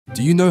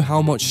Do you know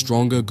how much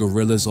stronger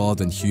gorillas are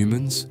than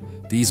humans?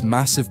 These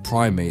massive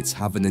primates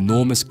have an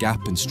enormous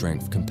gap in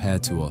strength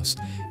compared to us,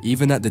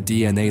 even at the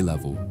DNA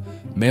level.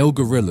 Male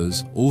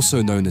gorillas,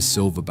 also known as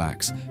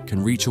silverbacks,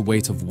 can reach a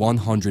weight of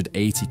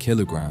 180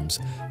 kilograms,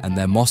 and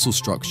their muscle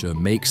structure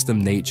makes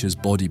them nature's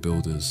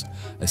bodybuilders.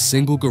 A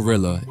single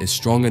gorilla is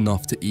strong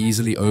enough to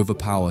easily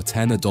overpower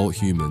 10 adult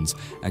humans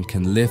and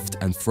can lift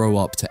and throw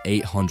up to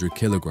 800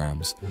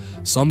 kilograms.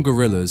 Some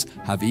gorillas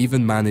have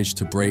even managed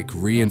to break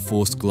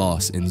reinforced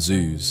glass in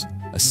zoos.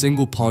 A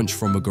single punch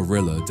from a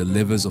gorilla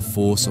delivers a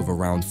force of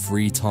around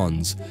 3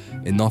 tons,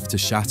 enough to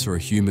shatter a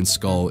human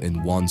skull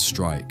in one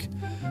strike.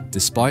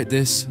 Despite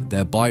this,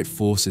 their bite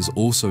force is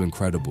also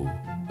incredible.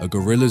 A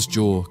gorilla's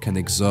jaw can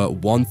exert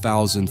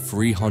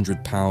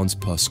 1,300 pounds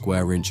per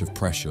square inch of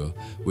pressure,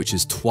 which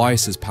is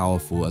twice as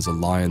powerful as a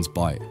lion's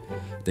bite.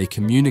 They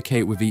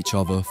communicate with each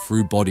other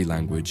through body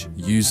language,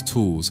 use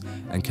tools,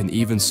 and can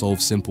even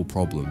solve simple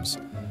problems.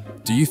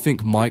 Do you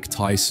think Mike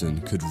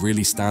Tyson could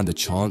really stand a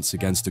chance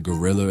against a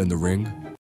gorilla in the ring?